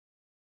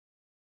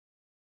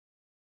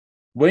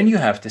When you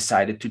have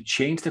decided to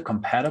change the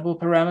compatible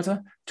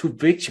parameter, to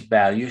which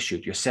value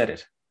should you set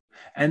it?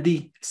 And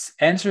the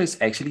answer is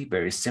actually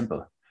very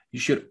simple. You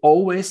should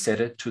always set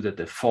it to the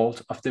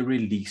default of the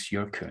release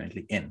you're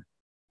currently in.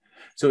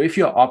 So if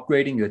you're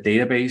upgrading your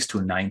database to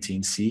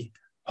 19C,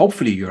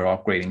 hopefully you're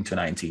upgrading to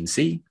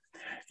 19C,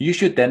 you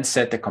should then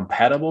set the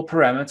compatible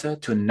parameter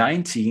to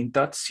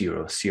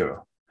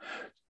 19.00.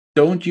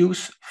 Don't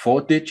use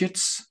 4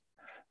 digits.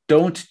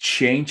 Don't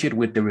change it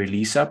with the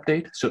release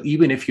update. So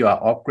even if you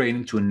are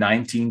upgrading to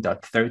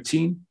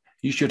 19.13,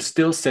 you should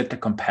still set the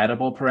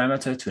compatible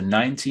parameter to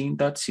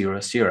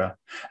 19.00.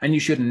 And you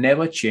should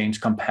never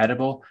change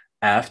compatible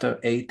after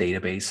a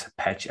database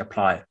patch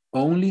apply,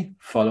 only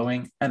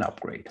following an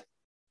upgrade.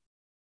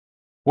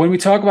 When we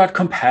talk about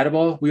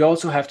compatible, we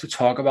also have to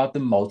talk about the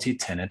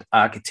multi-tenant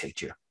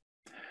architecture.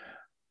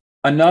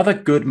 Another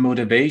good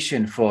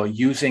motivation for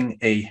using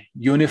a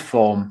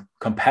uniform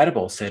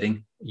compatible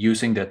setting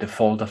using the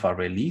default of our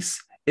release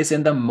is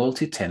in the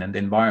multi-tenant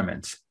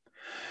environment.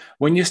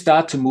 When you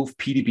start to move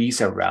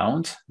PDBs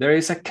around, there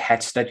is a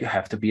catch that you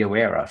have to be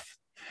aware of.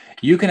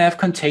 You can have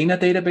container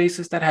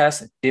databases that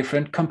has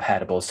different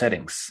compatible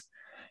settings,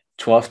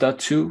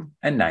 12.2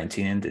 and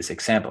 19 in this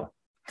example.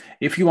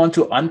 If you want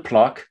to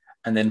unplug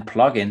and then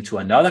plug into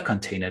another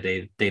container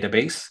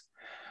database,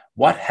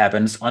 what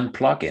happens on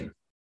plugin?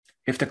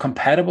 If the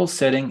compatible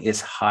setting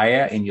is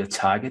higher in your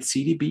target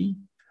CDB,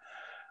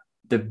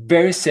 the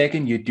very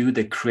second you do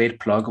the create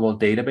pluggable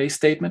database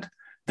statement,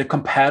 the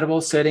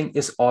compatible setting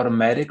is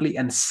automatically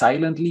and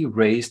silently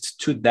raised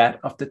to that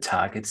of the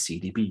target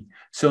CDB.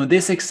 So in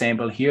this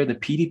example here, the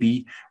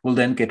PDB will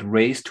then get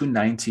raised to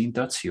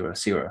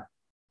 19.00.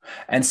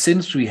 And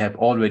since we have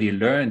already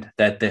learned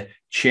that the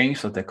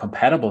change of the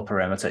compatible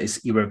parameter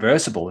is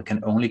irreversible, it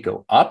can only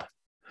go up,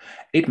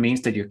 it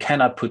means that you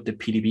cannot put the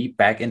PDB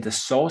back in the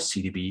source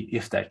CDB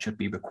if that should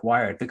be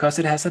required, because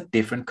it has a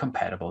different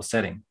compatible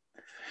setting.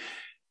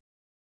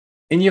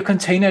 In your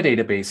container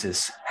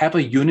databases, have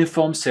a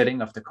uniform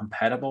setting of the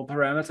compatible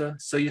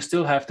parameter, so you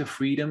still have the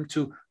freedom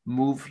to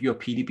move your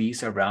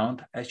PDBs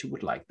around as you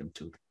would like them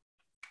to.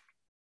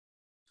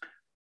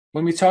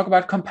 When we talk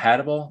about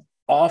compatible,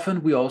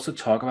 often we also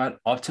talk about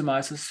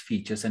optimizers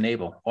features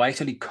enable, or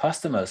actually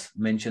customers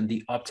mention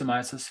the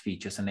optimizers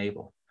features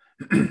enable.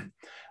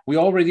 We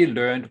already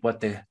learned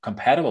what the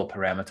compatible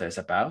parameter is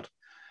about.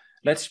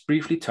 Let's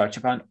briefly touch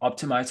upon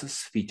optimizers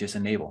features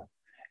enable.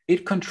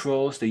 It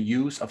controls the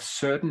use of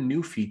certain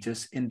new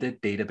features in the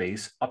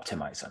database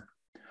optimizer.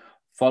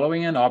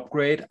 Following an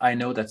upgrade, I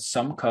know that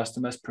some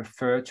customers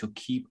prefer to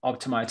keep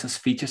optimizers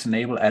features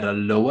enable at a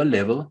lower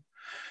level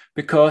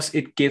because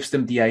it gives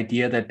them the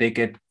idea that they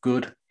get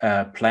good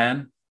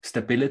plan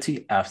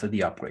stability after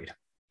the upgrade.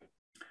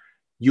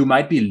 You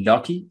might be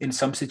lucky in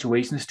some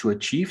situations to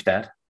achieve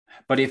that,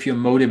 but if your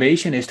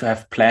motivation is to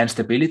have plan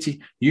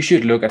stability, you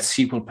should look at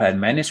SQL Plan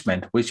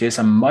Management, which is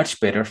a much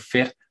better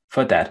fit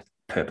for that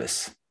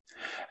purpose.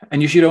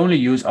 And you should only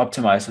use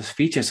optimizers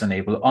features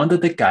enable under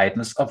the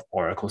guidance of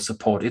Oracle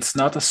support. It's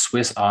not a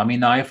Swiss Army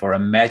knife or a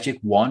magic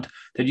wand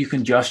that you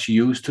can just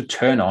use to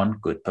turn on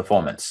good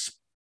performance.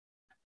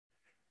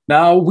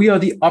 Now, we are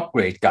the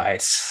upgrade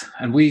guides,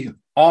 and we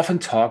often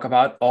talk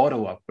about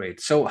AutoUpgrade.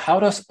 So how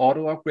does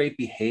AutoUpgrade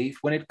behave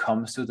when it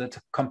comes to the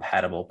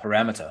compatible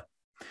parameter?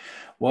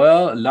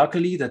 Well,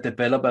 luckily, the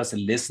developers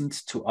listened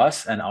to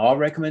us and our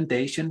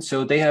recommendation,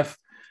 so they have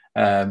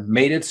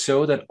made it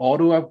so that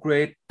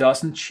AutoUpgrade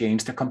doesn't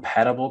change the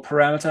compatible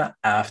parameter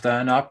after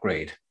an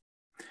upgrade,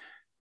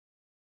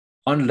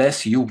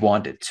 unless you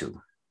want it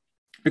to.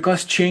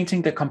 Because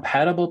changing the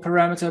compatible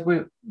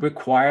parameter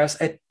requires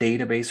a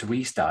database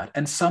restart,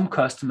 and some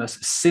customers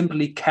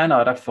simply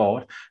cannot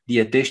afford the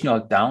additional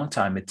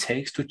downtime it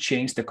takes to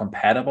change the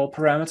compatible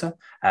parameter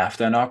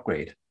after an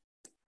upgrade.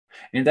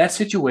 In that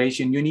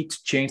situation, you need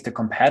to change the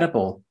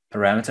compatible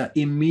parameter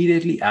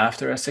immediately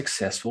after a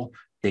successful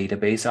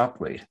database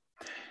upgrade.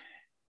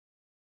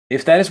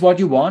 If that is what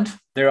you want,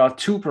 there are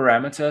 2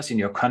 parameters in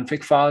your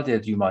config file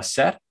that you must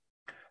set.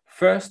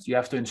 First, you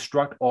have to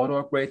instruct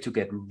AutoUpgrade to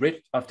get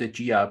rid of the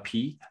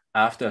GRP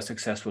after a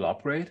successful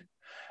upgrade,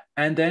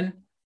 and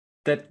then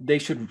that they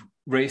should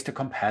raise the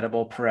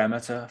compatible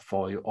parameter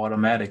for you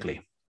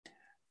automatically.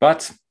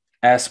 But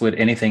as with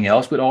anything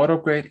else with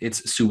AutoUpgrade,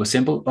 it's super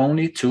simple,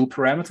 only 2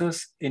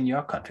 parameters in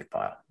your config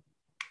file.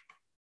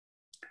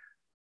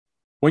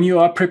 When you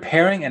are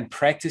preparing and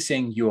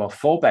practicing your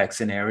fallback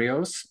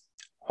scenarios,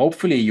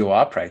 hopefully you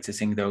are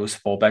practicing those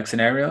fallback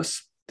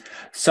scenarios.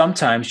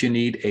 Sometimes you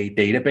need a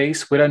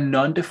database with a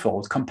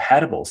non-default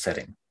compatible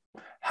setting.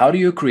 How do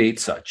you create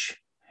such?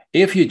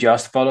 If you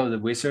just follow the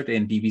wizard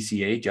in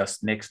DBCA,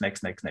 just next,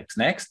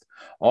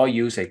 or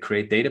use a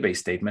create database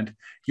statement,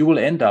 you will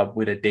end up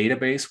with a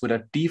database with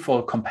a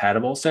default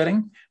compatible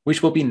setting,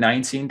 which will be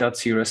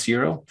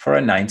 19.00 for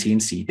a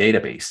 19C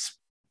database.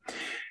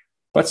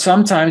 But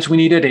sometimes we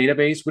need a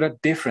database with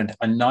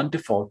a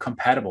non-default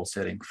compatible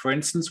setting. For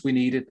instance, we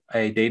needed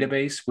a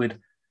database with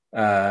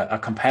a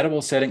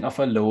compatible setting of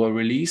a lower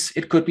release.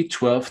 It could be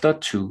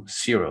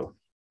 12.20.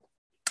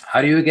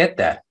 How do you get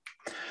that?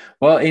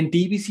 Well, in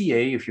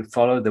DBCA, if you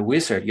follow the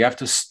wizard, you have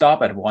to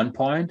stop at one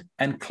point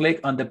and click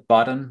on the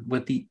button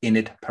with the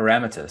init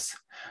parameters.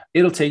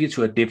 It'll take you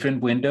to a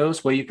different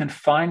windows where you can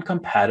find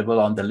compatible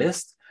on the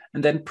list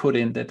and then put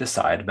in the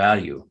desired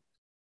value.